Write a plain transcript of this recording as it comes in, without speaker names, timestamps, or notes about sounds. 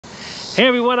Hey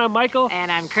everyone, I'm Michael.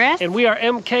 And I'm Chris. And we are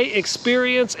MK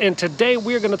Experience, and today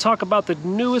we're going to talk about the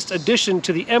newest addition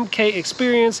to the MK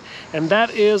Experience, and that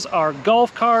is our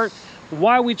golf cart.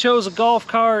 Why we chose a golf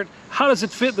cart, how does it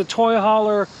fit in the toy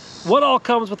hauler, what all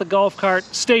comes with a golf cart.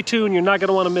 Stay tuned, you're not going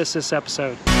to want to miss this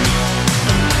episode.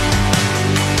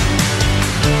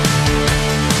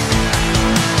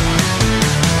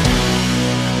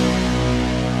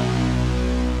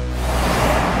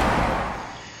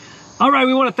 All right,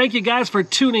 we want to thank you guys for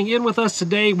tuning in with us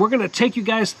today. We're going to take you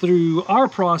guys through our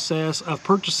process of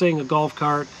purchasing a golf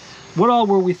cart. What all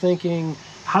were we thinking?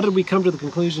 How did we come to the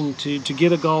conclusion to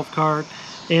get a golf cart?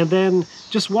 And then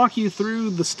just walk you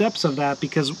through the steps of that,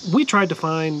 because we tried to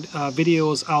find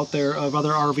videos out there of other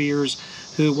RVers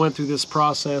who went through this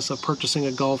process of purchasing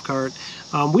a golf cart.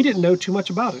 We didn't know too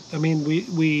much about it. I mean,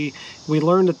 we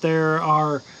learned that there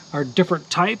are different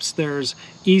types. There's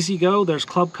E-Z-GO, there's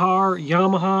Club Car,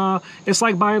 Yamaha. It's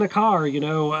like buying a car, you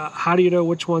know. How do you know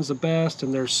which one's the best?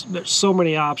 And there's so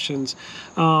many options.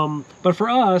 But for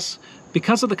us,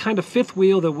 because of the kind of fifth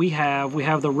wheel that we have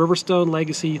the Riverstone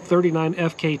Legacy 39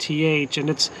 FKTH, and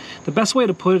it's the best way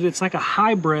to put it, it's like a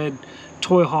hybrid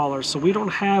toy hauler. So we don't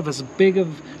have as big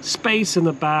of space in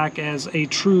the back as a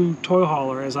true toy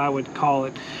hauler, as I would call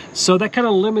it. So that kind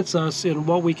of limits us in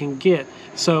what we can get.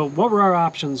 So what were our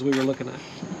options we were looking at?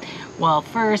 Well,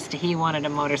 first he wanted a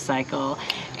motorcycle.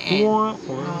 And,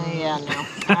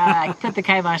 I put the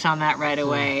kibosh on that right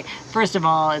away. First of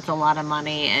all, it's a lot of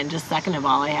money, and just second of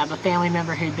all, I have a family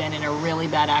member who'd been in a really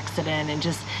bad accident, and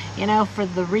just, you know, for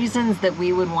the reasons that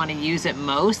we would want to use it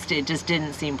most, it just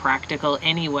didn't seem practical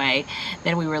anyway.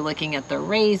 Then we were looking at the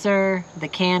Razor, the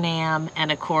Can-Am,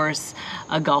 and of course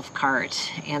a golf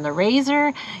cart. And the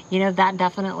Razor, you know, that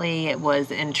definitely was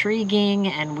intriguing,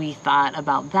 and we thought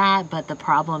about that, but the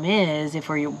problem is if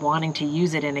we're wanting to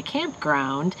use it in a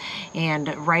campground,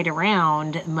 and right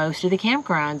around, most of the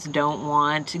campgrounds don't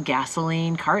want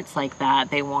gasoline carts like that.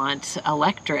 They want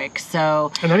electric.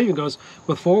 So, and that even goes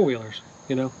with four-wheelers.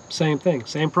 You know, same thing,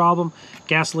 same problem.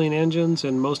 Gasoline engines,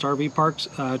 and most RV parks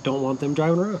don't want them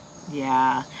driving around.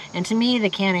 Yeah, and to me, the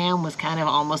Can-Am was kind of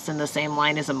almost in the same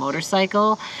line as a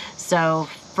motorcycle. So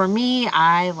for me,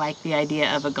 I like the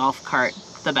idea of a golf cart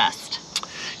the best.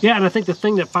 Yeah, and I think the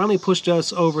thing that finally pushed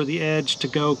us over the edge to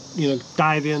go, you know,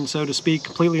 dive in, so to speak,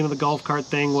 completely into the golf cart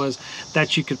thing was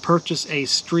that you could purchase a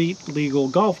street legal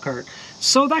golf cart.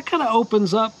 So that kind of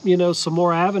opens up, you know, some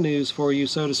more avenues for you,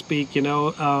 so to speak. You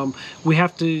know, we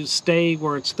have to stay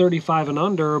where it's 35 and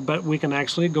under, but we can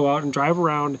actually go out and drive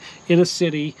around in a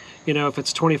city, you know, if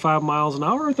it's 25 miles an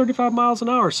hour or 35 miles an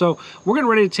hour. So we're getting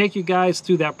ready to take you guys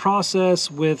through that process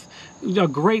with a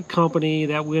great company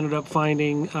that we ended up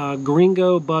finding,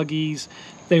 GreenGo Buggies.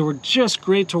 They were just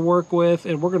great to work with,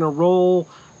 and we're going to roll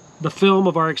the film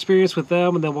of our experience with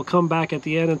them, and then we'll come back at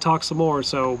the end and talk some more.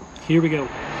 So here we go.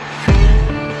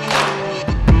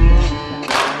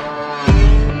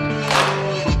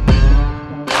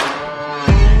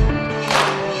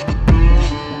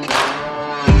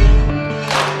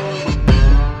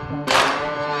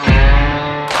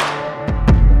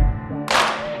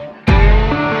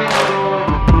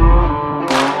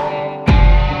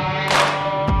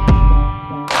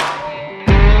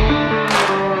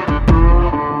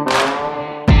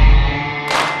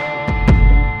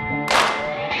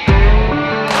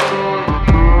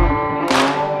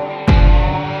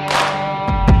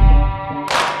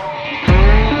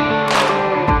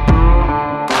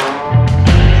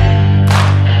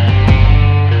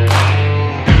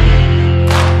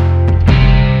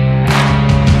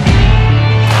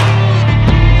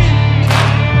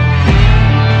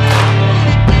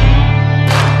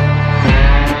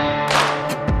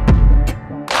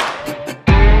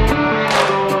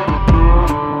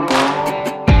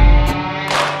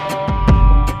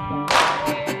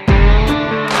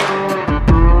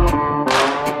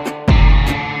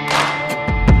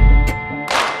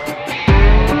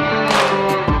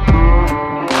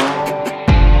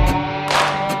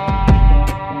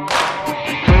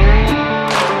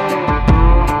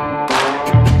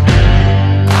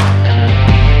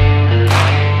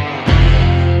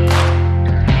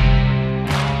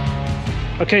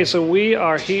 Okay, so we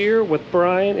are here with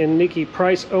Brian and Nikki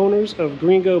Price, owners of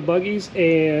GreenGo Buggies,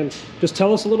 and just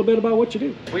tell us a little bit about what you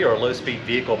do. We are a low-speed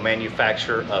vehicle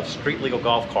manufacturer of street legal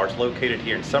golf carts located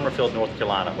here in Summerfield, North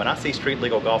Carolina. When I say street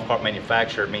legal golf cart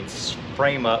manufacturer, it means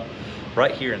frame up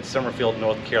right here in Summerfield,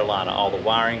 North Carolina. All the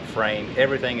wiring, frame,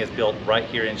 everything is built right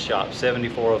here in shop,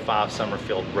 7405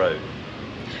 Summerfield Road.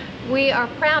 We are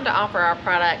proud to offer our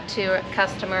product to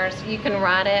customers. You can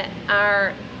ride it,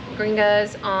 our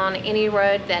GreenGos, on any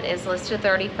road that is listed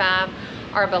 35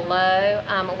 or below.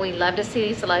 We love to see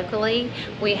these locally.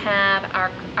 We have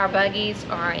our buggies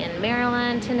are in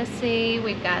Maryland, Tennessee.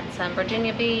 We've got some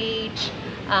Virginia Beach,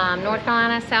 North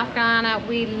Carolina, South Carolina.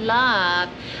 We love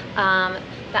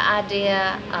the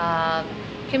idea of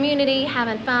community,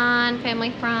 having fun,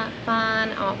 family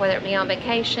fun, whether it be on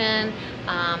vacation,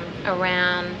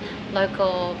 around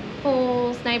local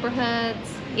pools,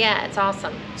 neighborhoods. Yeah, it's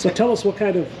awesome. So tell us what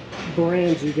kind of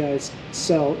brands you guys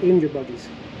sell in your buggies.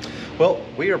 Well,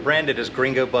 we are branded as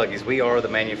GreenGo Buggies. We are the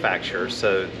manufacturer.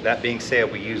 So that being said,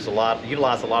 we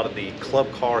utilize a lot of the club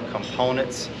car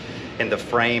components in the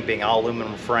frame, being all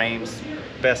aluminum frames,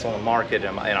 best on the market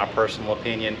in our personal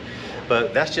opinion.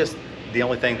 But that's just the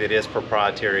only thing that is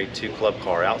proprietary to club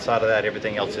car. Outside of that,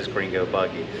 everything else is GreenGo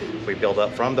Buggy. We build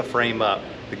up from the frame up.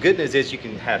 The good news is you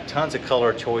can have tons of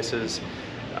color choices.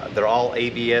 They're all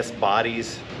ABS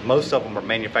bodies. Most of them are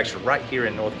manufactured right here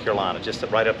in North Carolina, just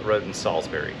right up the road in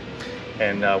Salisbury.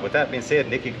 And with that being said,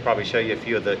 Nikki could probably show you a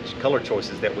few of the color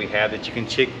choices that we have that you can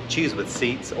choose with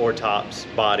seats or tops,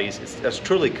 bodies. It's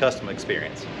truly custom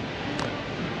experience.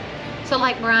 So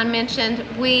like Brian mentioned,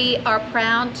 we are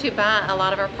proud to buy a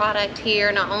lot of our product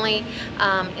here, not only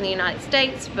in the United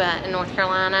States, but in North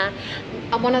Carolina.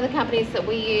 One of the companies that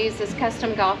we use is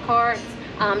Custom Golf Carts.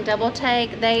 Double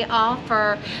Take. They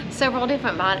offer several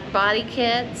different body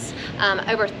kits,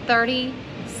 over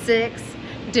 36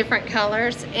 different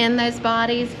colors in those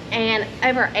bodies, and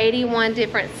over 81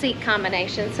 different seat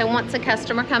combinations. So once a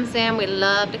customer comes in, we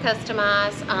love to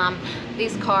customize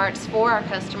these carts for our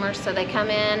customers. So they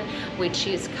come in, we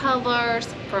choose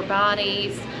colors for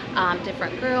bodies,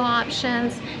 different grill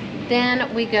options.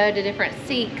 Then we go to different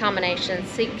seat combinations,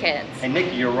 seat kits. And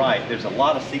Nikki, you're right. There's a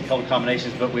lot of seat color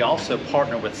combinations, but we also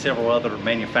partner with several other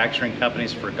manufacturing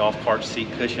companies for golf cart seat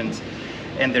cushions.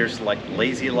 And there's like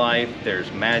Lazy Life, there's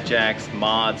Magjax,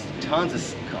 Mods, tons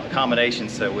of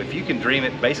combinations. So if you can dream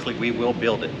it, basically we will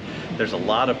build it. There's a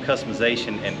lot of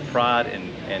customization and pride and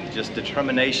just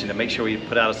determination to make sure we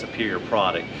put out a superior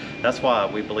product. That's why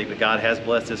we believe that God has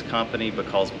blessed this company,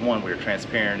 because one, we're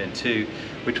transparent, and two,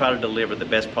 we try to deliver the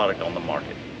best product on the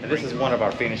market. And this is one of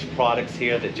our finished products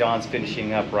here that John's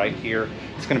finishing up right here.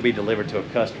 It's going to be delivered to a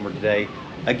customer today.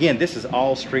 Again, this is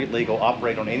all street legal,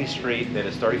 operate on any street that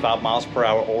is 35 miles per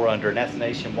hour or under, and that's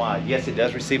nationwide. Yes, it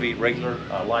does receive a regular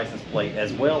license plate,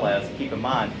 as well as, keep in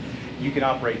mind, you can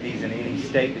operate these in any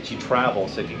state that you travel.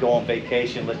 So if you go on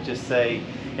vacation, let's just say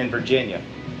in Virginia,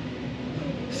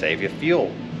 save you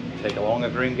fuel. Take along a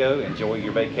GreenGo, enjoy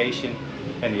your vacation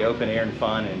and the open air and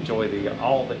fun, and enjoy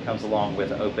all that comes along with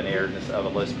the open airness of a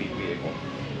low-speed vehicle.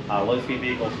 Low-speed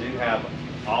vehicles do have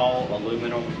all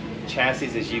aluminum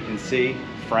chassis, as you can see,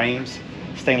 frames,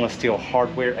 stainless steel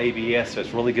hardware, ABS, so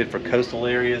it's really good for coastal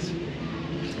areas.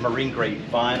 Marine grade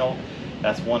vinyl,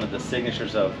 that's one of the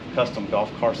signatures of Custom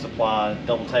Golf Cart Supply.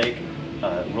 Double Take,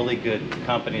 really good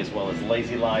company, as well as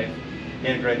Lazy Life.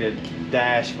 Integrated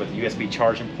dash with USB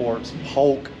charging ports.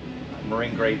 Polk,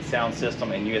 marine grade sound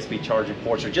system, and USB charging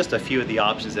ports are just a few of the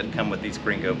options that come with these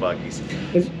GreenGo Buggies.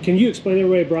 Can you explain to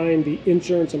everybody, Brian, the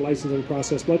insurance and licensing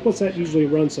process? Like, what's that usually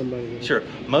run somebody with? Sure.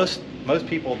 Most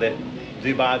people that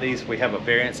do buy these, we have a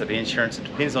variance of insurance. It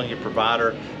depends on your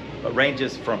provider. It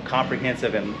ranges from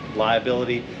comprehensive and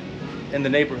liability in the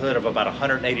neighborhood of about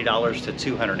 $180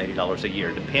 to $280 a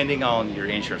year, depending on your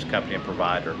insurance company and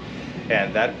provider.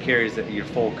 And that carries your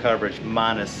full coverage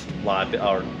minus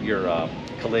your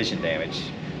collision damage.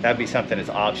 That'd be something that's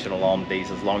optional on these,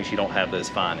 as long as you don't have those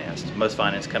financed. Most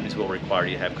finance companies will require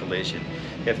you to have collision.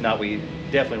 If not, we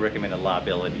definitely recommend a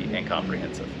liability and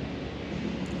comprehensive.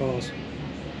 Awesome.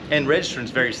 And registering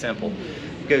is very simple.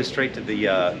 You go straight to the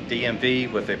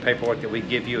DMV with the paperwork that we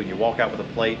give you, and you walk out with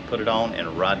a plate, put it on,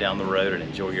 and ride down the road and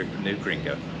enjoy your new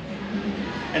GreenGo.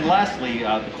 And lastly,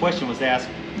 the question was asked,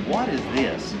 what is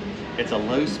this? It's a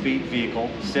low-speed vehicle,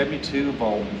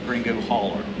 72-volt GreenGo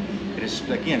hauler. It is,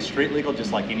 again, street legal,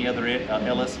 just like any other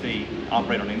LSV,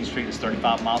 operate on any street that's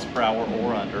 35 miles per hour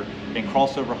or under, and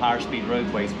cross over higher speed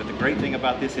roadways. But the great thing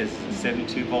about this is it's a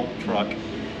 72-volt truck.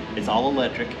 It's all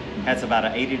electric, has about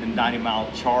an 80 to 90 mile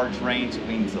charge range. It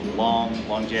means a long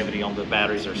longevity on the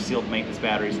batteries, or sealed maintenance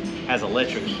batteries. Has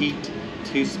electric heat,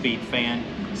 2-speed fan.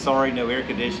 Sorry, no air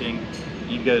conditioning.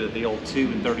 You can go to the old 2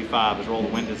 and 35, just roll the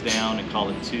windows down and call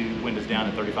it 2 windows down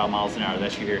at 35 miles an hour.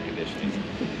 That's your air conditioning.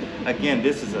 Again,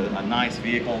 this is a nice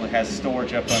vehicle. It has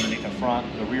storage up underneath the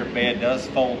front. The rear bed does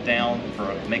fold down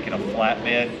for making a flat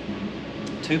bed.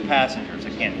 2 passengers,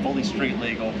 again, fully street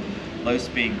legal, low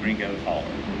speed GreenGo hauler.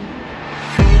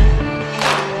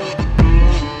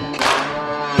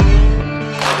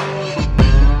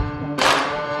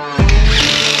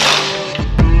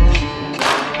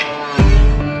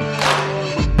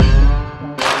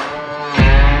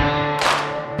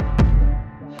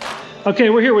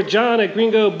 Okay, we're here with John at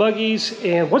GreenGo Buggies,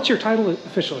 and what's your title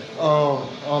officially?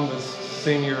 I'm the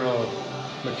senior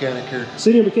mechanic here.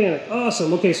 Senior mechanic.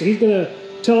 Awesome. Okay, so he's going to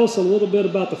tell us a little bit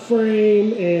about the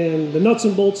frame and the nuts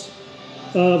and bolts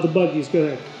of the buggies. Go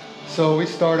ahead. So we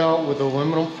start out with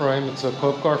aluminum frame. It's a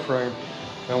club car frame,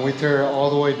 and we tear it all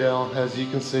the way down, as you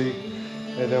can see.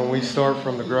 And then we start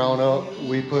from the ground up.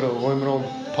 We put aluminum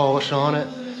polish on it,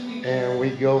 and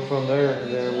we go from there.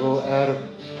 And then we'll add a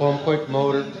plumb quick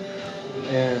motor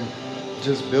and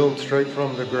just build straight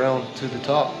from the ground to the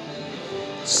top.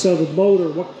 So the motor,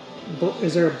 what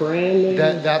is there a brand name?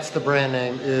 That's the brand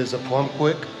name, is a Plumb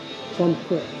Quick. Plumb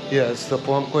Quick. Yeah, it's the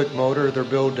Plumb Quick motor. They're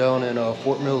built down in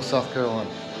Fort Mill, South Carolina.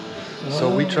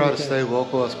 So we try to stay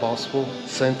local as possible.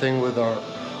 Same thing with all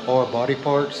our body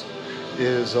parts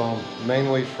is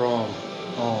mainly from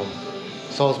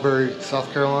Salisbury,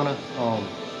 South Carolina.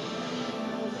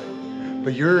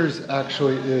 But yours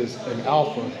actually is an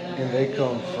Alpha, and they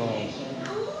come from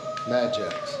Mad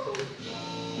Jacks.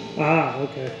 Ah,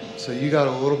 okay. So you got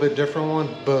a little bit different one,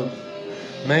 but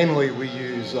mainly we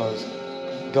use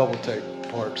double tape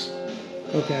parts.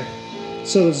 Okay.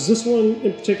 So is this one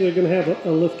in particular going to have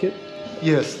a lift kit?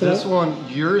 Yes, this one,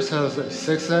 yours has a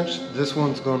 6-inch. This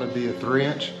one's going to be a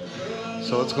 3-inch.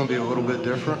 So it's going to be a little bit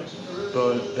different.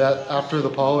 But that after the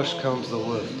polish comes the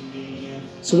lift.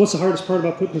 So what's the hardest part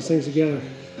about putting these things together?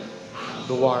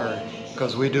 The wiring.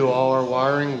 Because we do all our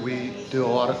wiring. We do a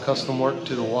lot of custom work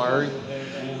to the wiring.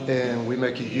 And we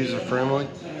make it user friendly.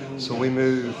 So we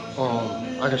move,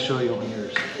 I can show you on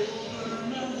yours.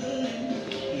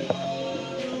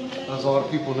 As a lot of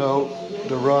people know,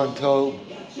 the run toe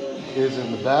is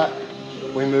in the back.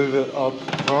 We move it up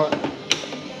front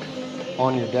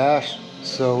on your dash.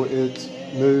 So it's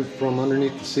moved from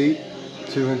underneath the seat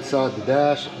to inside the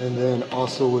dash, and then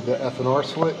also with the F&R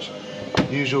switch,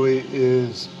 usually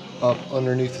is up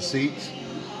underneath the seats.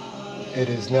 It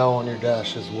is now on your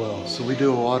dash as well. So we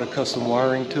do a lot of custom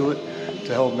wiring to it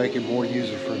to help make it more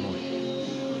user friendly.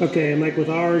 Okay, and like with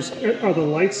ours, are the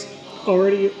lights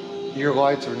already? Your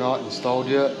lights are not installed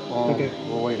yet. Okay.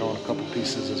 We're waiting on a couple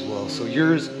pieces as well. So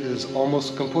yours is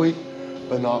almost complete,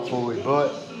 but not fully.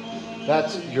 But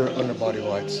that's your underbody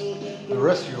lights. The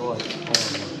rest of your lights are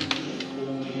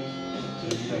so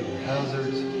you got your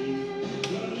hazards,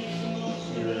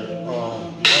 your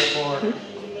light bar.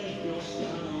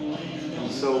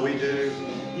 And so we do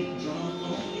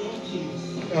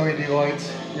LED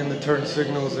lights in the turn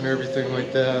signals and everything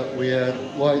like that. We add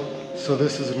light. So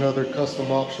this is another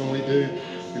custom option we do.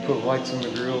 We put lights in the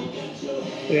grill.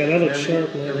 Yeah, that looks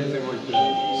sharp, man. Everything like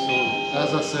that. So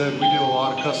as I said, we do a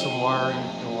lot of custom wiring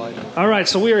and lighting. All right,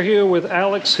 so we are here with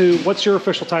Alex, what's your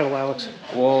official title, Alex?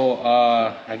 Well,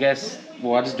 I guess,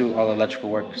 I just do all the electrical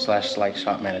work / like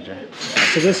shop manager.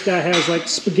 So this guy has like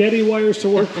spaghetti wires to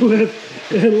work with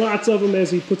and lots of them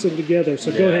as he puts them together.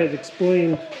 So go ahead,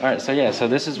 explain. All right, so yeah, so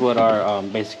this is what our,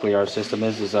 basically our system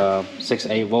is 6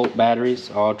 8-volt batteries,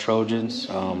 all Trojans.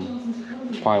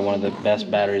 Probably one of the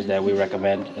best batteries that we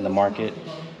recommend in the market.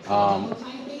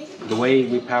 The way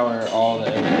we power all the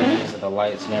LEDs and the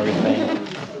lights and everything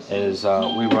is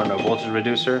we run a voltage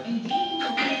reducer,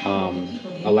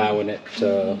 allowing it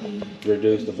to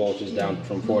reduce the voltage down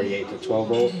from 48 to 12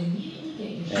 volt,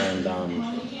 and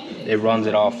it runs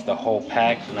it off the whole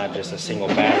pack, not just a single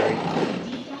battery.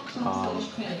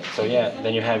 So yeah,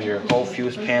 then you have your whole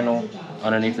fuse panel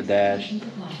underneath the dash,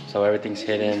 so everything's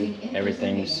hidden,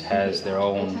 everything has their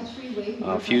own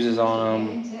fuses on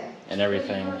them and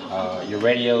everything. Your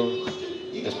radio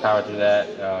is powered through that.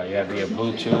 You have your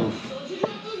Bluetooth.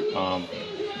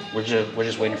 We're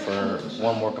just waiting for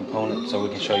one more component so we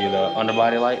can show you the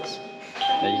underbody lights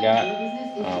that you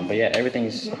got. But yeah,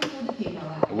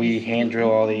 we hand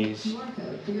drill all these.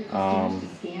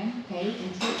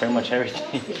 Pretty much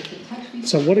everything.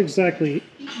 So what exactly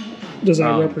does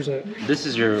that represent? This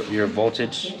is your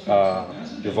voltage,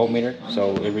 your voltmeter.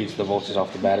 So it reads the voltage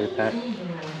off the battery pack.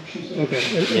 Okay,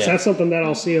 and is that something that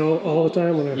I'll see all the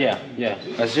time? Whenever? Yeah.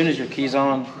 As soon as your key's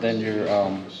on, then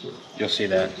you'll see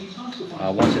that.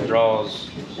 Once it draws,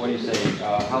 what do you say?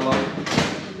 How low,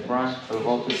 Brian, for the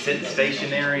voltage? Sitting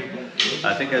stationary,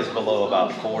 I think it's below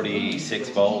about 46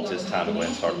 volts. It's time to go ahead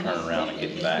and start turning around and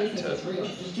getting back to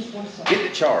getting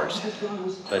it charged.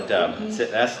 But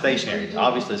that's stationary.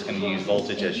 Obviously, it's going to use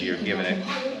voltage as you're giving it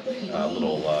a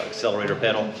little accelerator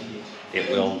pedal. It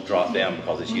will drop down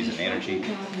because it's using energy.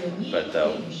 But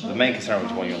the main concern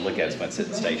was when you look at it is when it's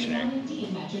sitting stationary.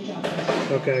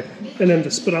 Okay, and then the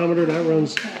speedometer that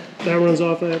runs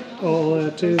off all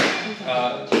that too.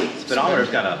 Speedometer's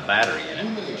got a battery in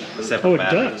it. A separate Oh, it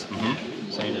battery. does. Mm-hmm.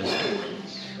 So you just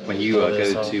when you go to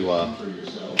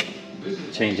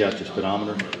change out your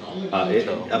speedometer.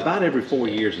 About every 4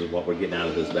 years is what we're getting out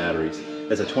of those batteries.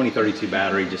 It's a 2032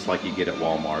 battery, just like you get at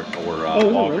Walmart or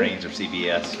Walgreens or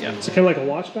CVS. Yeah. It's kind of like a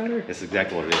watch battery? That's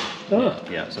exactly what it is. Oh.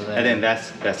 Yeah. So and then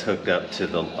that's hooked up to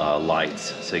the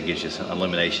lights, so it gives you some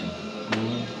illumination.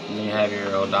 And then you have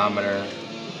your odometer,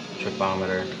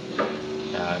 tripometer,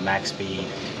 max speed,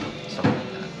 something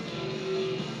like that.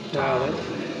 Wow,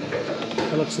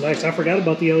 that looks nice. I forgot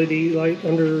about the LED light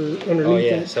underneath. Oh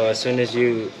yeah. it. So as soon as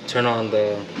you turn on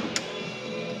as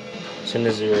soon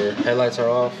as your headlights are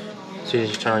off, as soon as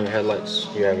you turn on your headlights,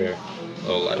 you have your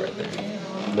little light right there.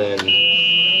 Then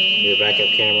your backup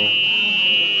camera.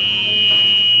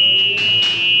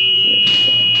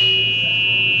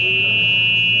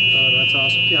 Oh, that's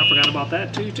awesome. Yeah, I forgot about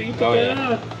that too. You put Oh, that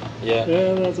yeah. out. Yeah.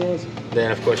 Yeah, that's awesome.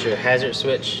 Then of course your hazard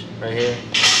switch right here.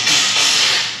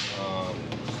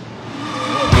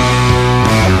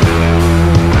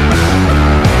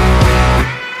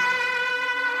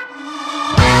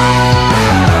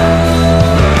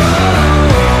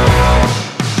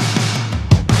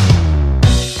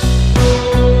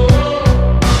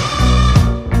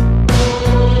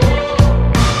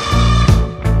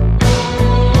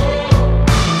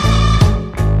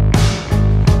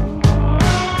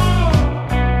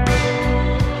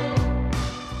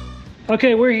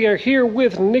 Okay, we are here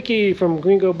with Nikki from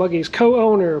GreenGo Buggies,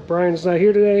 co-owner. Brian's not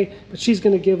here today, but she's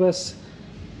going to give us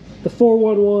the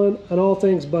 411 on all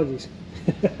things buggies.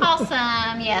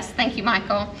 Awesome. Yes, thank you,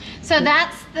 Michael. So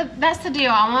that's the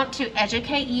deal. I want to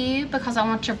educate you because I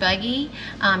want your buggy,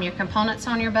 your components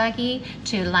on your buggy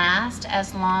to last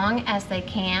as long as they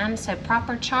can. So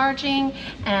proper charging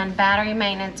and battery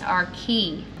maintenance are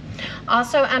key.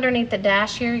 Also underneath the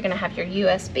dash here, you're going to have your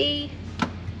USB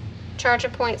charger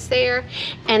points there,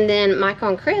 and then Michael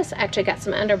and Chris actually got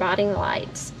some underbody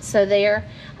lights, so their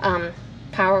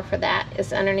power for that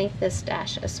is underneath this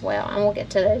dash as well, and we'll get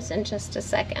to those in just a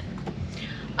second.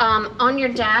 On your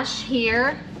dash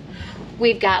here,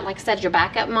 we've got, like I said, your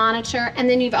backup monitor, and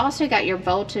then you've also got your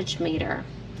voltage meter.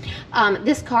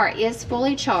 This car is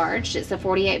fully charged. It's a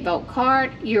 48-volt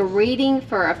card. Your reading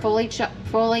for a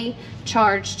fully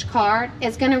charged card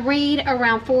is going to read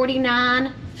around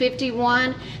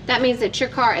 49.51. That means that your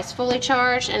car is fully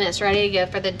charged and it's ready to go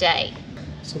for the day.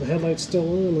 So the headlight's still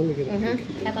on. Let me get it.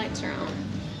 Headlights are on.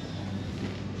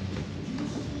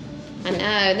 I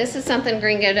know, this is something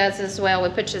GreenGo does as well. We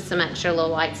put you some extra little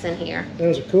lights in here.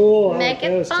 Those are cool. Make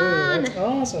it fun. That's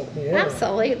awesome. Yeah.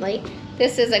 Absolutely.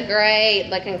 This is a great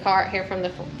looking cart here from the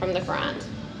front.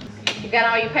 You've got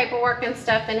all your paperwork and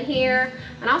stuff in here,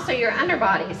 and also your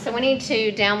underbody. So we need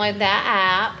to download that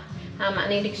app. I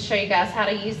need to show you guys how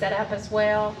to use that app as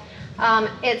well.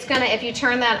 It's gonna, if you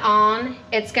turn that on,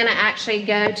 it's gonna actually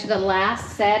go to the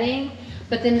last setting.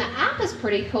 But then the app is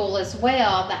pretty cool as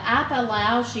well. The app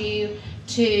allows you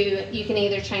you can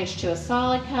either change to a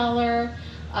solid color,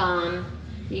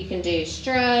 you can do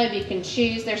strobe, you can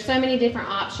choose. There's so many different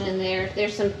options in there.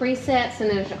 There's some presets, and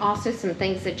there's also some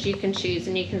things that you can choose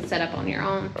and you can set up on your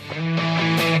own.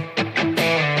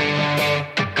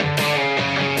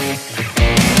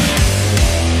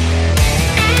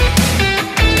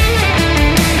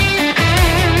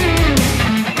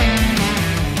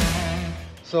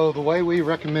 So the way we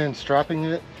recommend strapping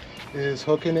it is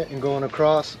hooking it and going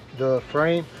across the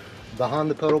frame behind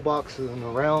the pedal box and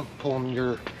around, pulling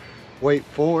your weight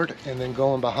forward, and then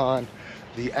going behind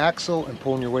the axle and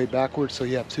pulling your weight backwards, so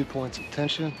you have 2 points of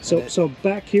tension. So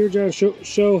back here, John,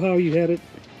 show how you had it,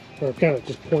 or kind of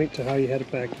just point to how you had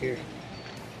it back here.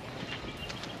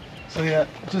 So yeah,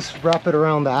 just wrap it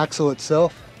around the axle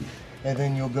itself, and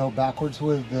then you'll go backwards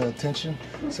with the tension.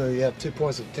 So you have 2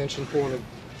 points of tension pulling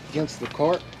against the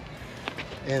cart,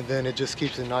 and then it just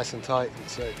keeps it nice and tight and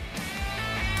safe.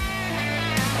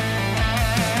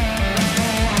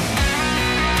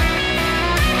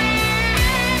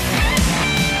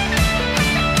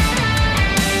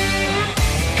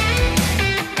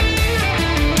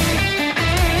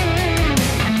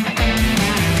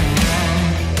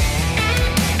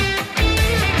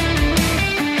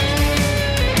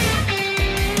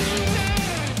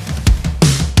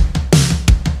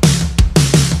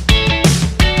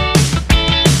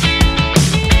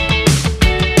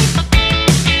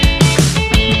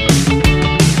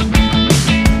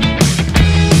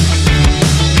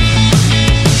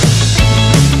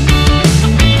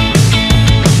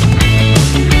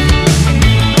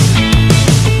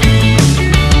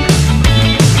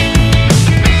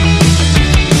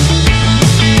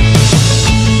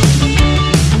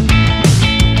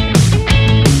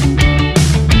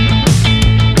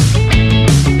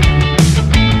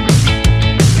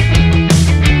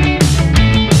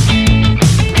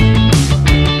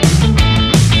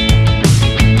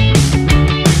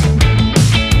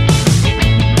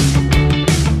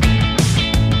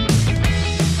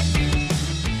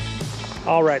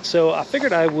 right, so I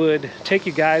figured I would take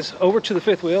you guys over to the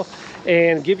fifth wheel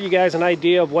and give you guys an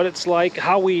idea of what it's like,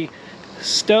 how we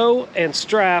stow and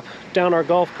strap down our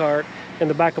golf cart in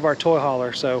the back of our toy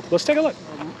hauler. So let's take a look.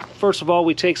 First of all,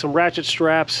 we take some ratchet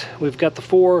straps. We've got the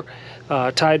 4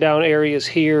 tie down areas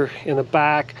here in the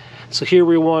back. So here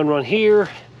we run here,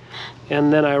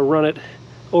 and then I run it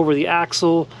over the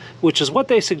axle, which is what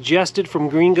they suggested from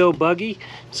GreenGo Buggy.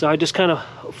 So I just kind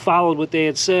of followed what they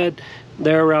had said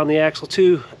there around the axle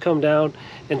too, come down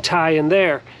and tie in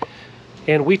there.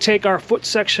 And we take our foot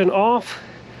section off.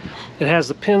 It has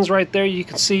the pins right there. You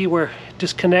can see where it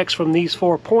disconnects from these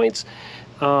 4 points.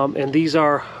 And these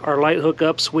are our light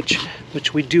hookups,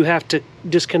 which we do have to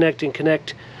disconnect and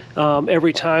connect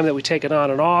every time that we take it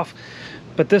on and off.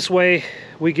 But this way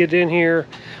we get in here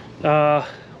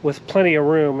with plenty of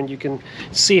room, and you can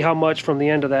see how much from the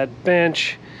end of that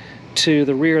bench to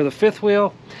the rear of the fifth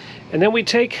wheel. And then we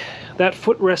take that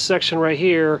footrest section right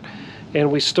here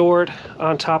and we store it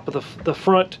on top of the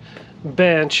front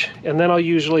bench, and then I'll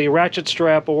usually ratchet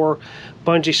strap or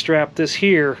bungee strap this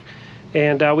here.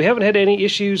 And we haven't had any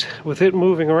issues with it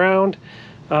moving around.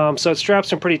 So it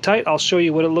straps in pretty tight. I'll show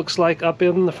you what it looks like up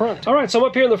in the front. All right, so I'm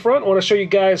up here in the front. I want to show you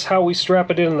guys how we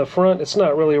strap it in the front. It's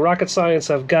not really rocket science.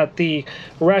 I've got the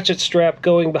ratchet strap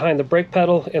going behind the brake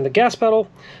pedal and the gas pedal.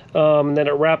 And then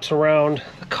it wraps around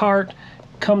the cart,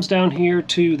 comes down here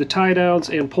to the tie downs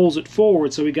and pulls it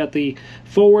forward. So we got the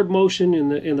forward motion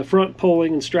in the front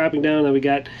pulling and strapping down, and we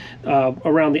got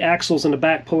around the axles in the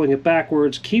back pulling it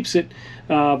backwards. Keeps it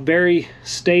very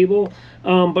stable.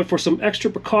 But for some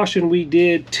extra precaution, we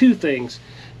did 2 things.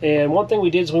 And one thing we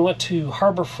did is we went to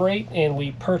Harbor Freight and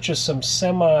we purchased some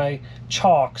semi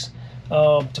chalks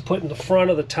to put in the front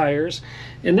of the tires.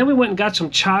 And then we went and got some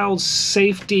child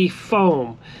safety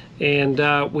foam.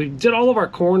 And we did all of our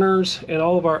corners and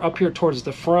all of our up here towards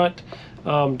the front,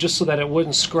 just so that it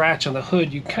wouldn't scratch on the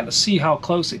hood. You kind of see how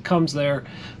close it comes there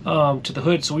to the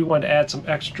hood. So we wanted to add some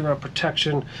extra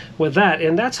protection with that.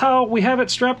 And that's how we have it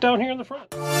strapped down here in the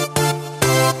front.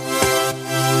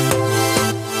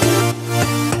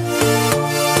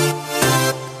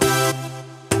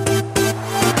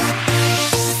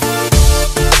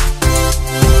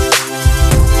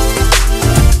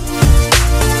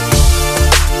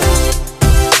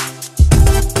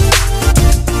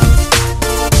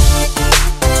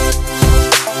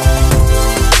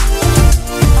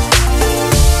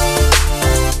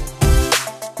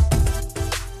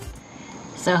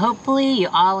 So hopefully you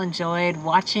all enjoyed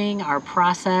watching our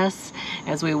process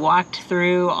as we walked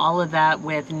through all of that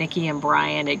with Nikki and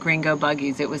Brian at GreenGo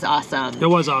Buggies. It was awesome. It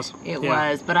was awesome. It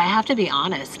was, but I have to be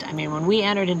honest. I mean, when we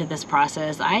entered into this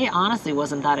process, I honestly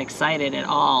wasn't that excited at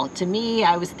all. To me,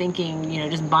 I was thinking, you know,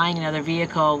 just buying another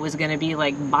vehicle was going to be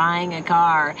like buying a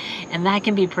car, and that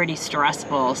can be pretty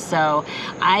stressful. So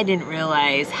I didn't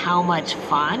realize how much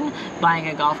fun buying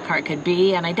a golf cart could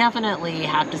be, and I definitely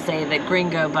have to say that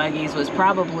GreenGo Buggies was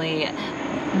probably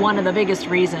one of the biggest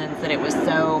reasons that it was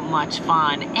so much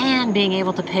fun, and being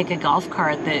able to pick a golf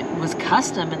cart that was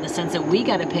custom in the sense that we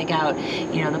got to pick out,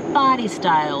 you know, the body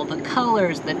style, the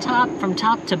colors, the top, from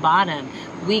top to bottom.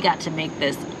 We got to make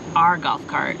this our golf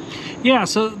cart. Yeah,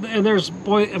 so, and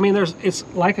it's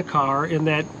like a car in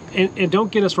that, and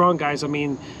don't get us wrong, guys, I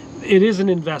mean, it is an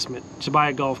investment to buy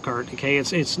a golf cart, okay?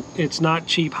 It's not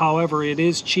cheap. However, it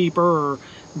is cheaper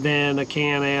than a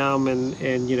Can-Am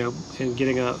and you know, and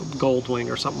getting a Goldwing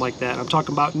or something like that. I'm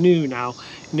talking about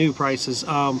new prices.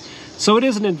 So it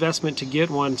is an investment to get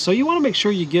one. So you want to make sure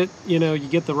you get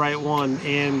the right one.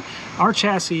 And our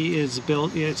chassis is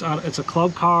built. It's a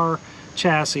club car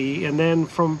chassis, and then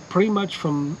pretty much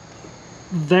from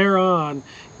there on,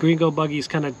 GreenGo Buggies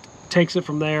kind of takes it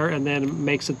from there and then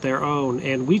makes it their own.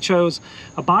 And we chose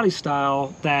a body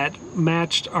style that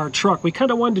matched our truck. We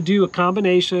kind of wanted to do a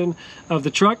combination of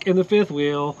the truck and the fifth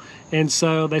wheel, and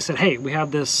so they said, hey, we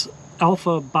have this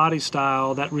Alpha body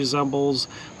style that resembles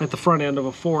like the front end of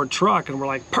a Ford truck, and we're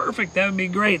like, perfect, that would be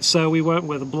great. So we went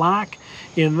with black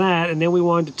in that, and then we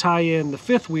wanted to tie in the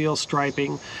fifth wheel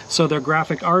striping. So their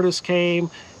graphic artist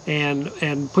came and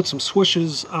put some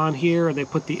swooshes on here, and they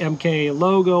put the MK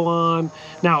logo on.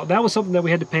 Now that was something that we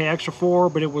had to pay extra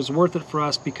for, but it was worth it for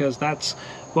us because that's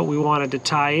what we wanted to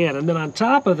tie in. And then on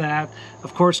top of that,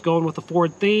 of course, going with the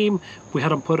Ford theme, we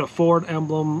had them put a Ford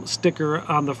emblem sticker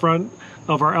on the front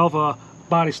of our Alpha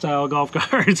body style golf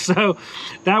cart. So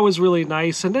that was really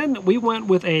nice. And then we went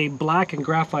with a black and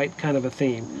graphite kind of a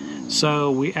theme.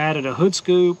 So we added a hood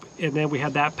scoop, and then we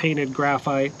had that painted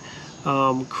graphite.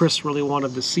 Chris really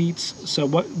wanted the seats. So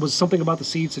what was something about the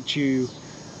seats that you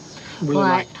really Well,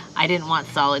 liked. I didn't want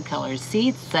solid colored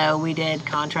seats, so we did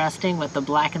contrasting with the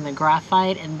black and the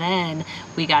graphite, and then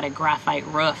we got a graphite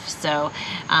roof. So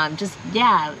just,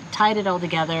 yeah, tied it all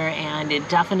together, and it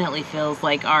definitely feels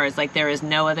like ours. Like there is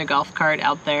no other golf cart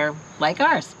out there like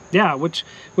ours. Yeah, which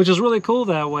is really cool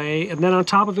that way. And then on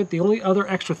top of it, the only other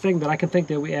extra thing that I can think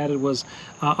that we added was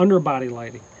underbody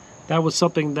lighting. That was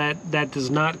something that does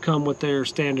not come with their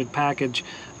standard package.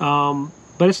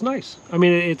 But it's nice. I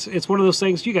mean, it's one of those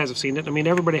things, you guys have seen it. I mean,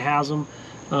 everybody has them.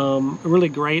 Really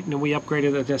great. And then we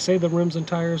upgraded, did I say the rims and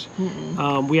tires? We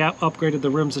upgraded the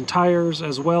rims and tires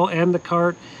as well, and the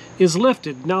cart is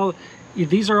lifted. Now,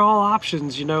 these are all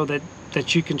options, you know,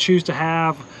 that you can choose to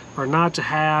have or not to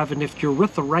have. And if you're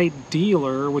with the right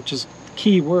dealer, which is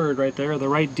key word right there, the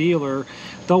right dealer,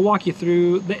 they'll walk you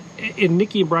through. And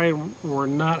Nikki and Brian were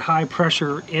not high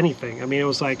pressure anything. I mean, it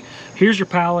was like, here's your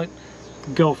pallet,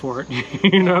 go for it,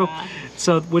 you know? Yeah.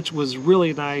 So, which was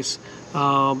really nice.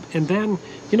 And then,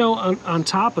 you know, on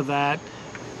top of that,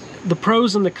 the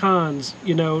pros and the cons,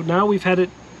 you know, now we've had it,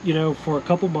 you know, for a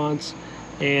couple months,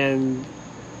 and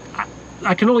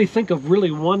I can only think of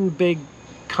really one big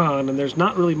con, and there's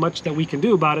not really much that we can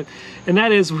do about it, and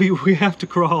that is we have to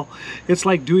crawl. It's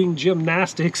like doing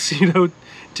gymnastics, you know,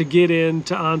 to get in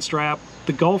to unstrap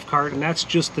the golf cart, and that's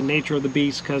just the nature of the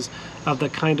beast because of the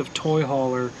kind of toy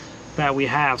hauler that we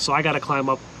have. So I got to climb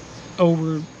up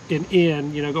over and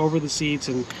in, you know, go over the seats,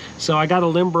 and so I got to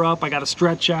limber up, I got to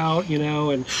stretch out, you know,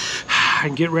 and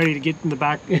get ready to get in the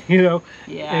back, you know,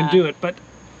 and do it. But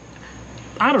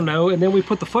I don't know. And then we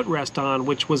put the footrest on,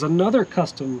 which was another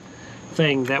custom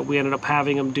thing that we ended up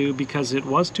having them do because it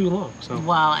was too long. So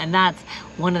well, and that's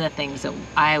one of the things that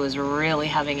I was really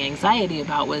having anxiety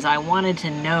about, was I wanted to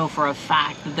know for a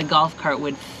fact that the golf cart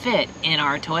would fit in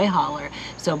our toy hauler.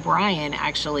 So Brian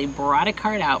actually brought a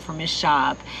cart out from his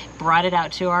shop, brought it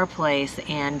out to our place,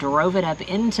 and drove it up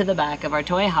into the back of our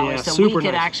toy hauler, Yeah, so we super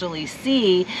could nice. actually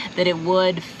see that it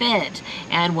would fit.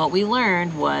 And what we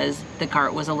learned was the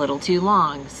cart was a little too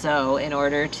long, so in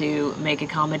order to make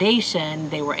accommodation,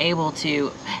 they were able to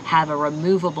have a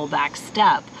removable back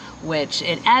step, which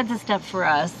it adds a step for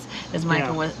us, as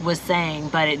Michael was saying,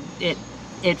 but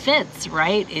it fits,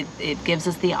 right? It gives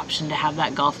us the option to have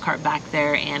that golf cart back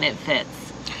there, and it fits.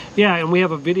 yeah, and we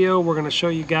have a video we're going to show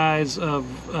you guys of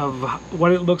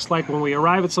what it looks like when we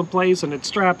arrive at some place and it's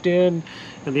strapped in,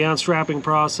 and the unstrapping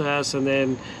process, and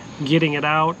then getting it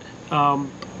out.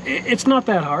 It's not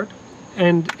that hard,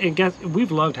 and guess,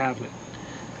 we've loved having it.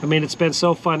 I mean, it's been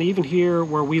so fun. Even here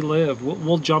where we live,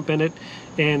 we'll jump in it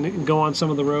and go on some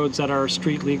of the roads that are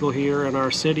street legal here in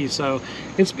our city. So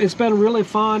it's been really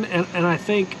fun, and I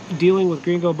think dealing with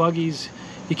GreenGo Buggies,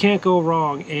 you can't go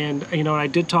wrong. And you know, I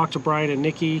did talk to Brian and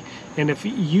Nikki, and if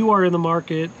you are in the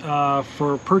market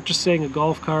for purchasing a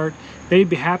golf cart, they'd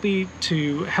be happy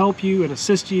to help you and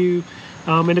assist you.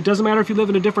 And it doesn't matter if you live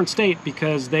in a different state,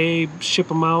 because they ship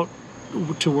them out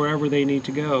to wherever they need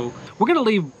to go. We're going to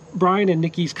leave Brian and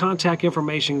Nikki's contact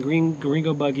information,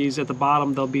 GreenGo Buggies, at the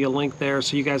bottom. There'll be a link there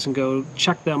so you guys can go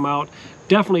check them out.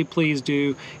 Definitely please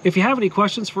do. If you have any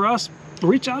questions for us,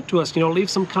 reach out to us, you know,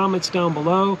 leave some comments down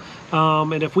below.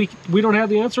 And if we don't have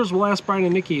the answers, we'll ask Brian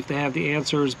and Nikki if they have the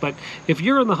answers. But if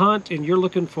you're in the hunt and you're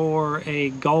looking for a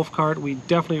golf cart, we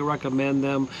definitely recommend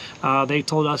them. They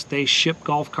told us they ship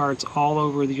golf carts all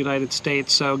over the United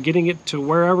States, so getting it to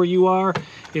wherever you are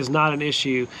is not an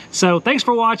issue. So thanks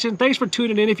for watching. Thanks for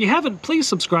tuning in. If you haven't, please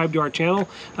subscribe to our channel.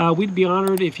 We'd be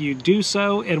honored if you do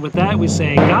so. And with that, we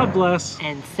say God bless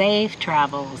And safe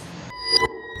travels.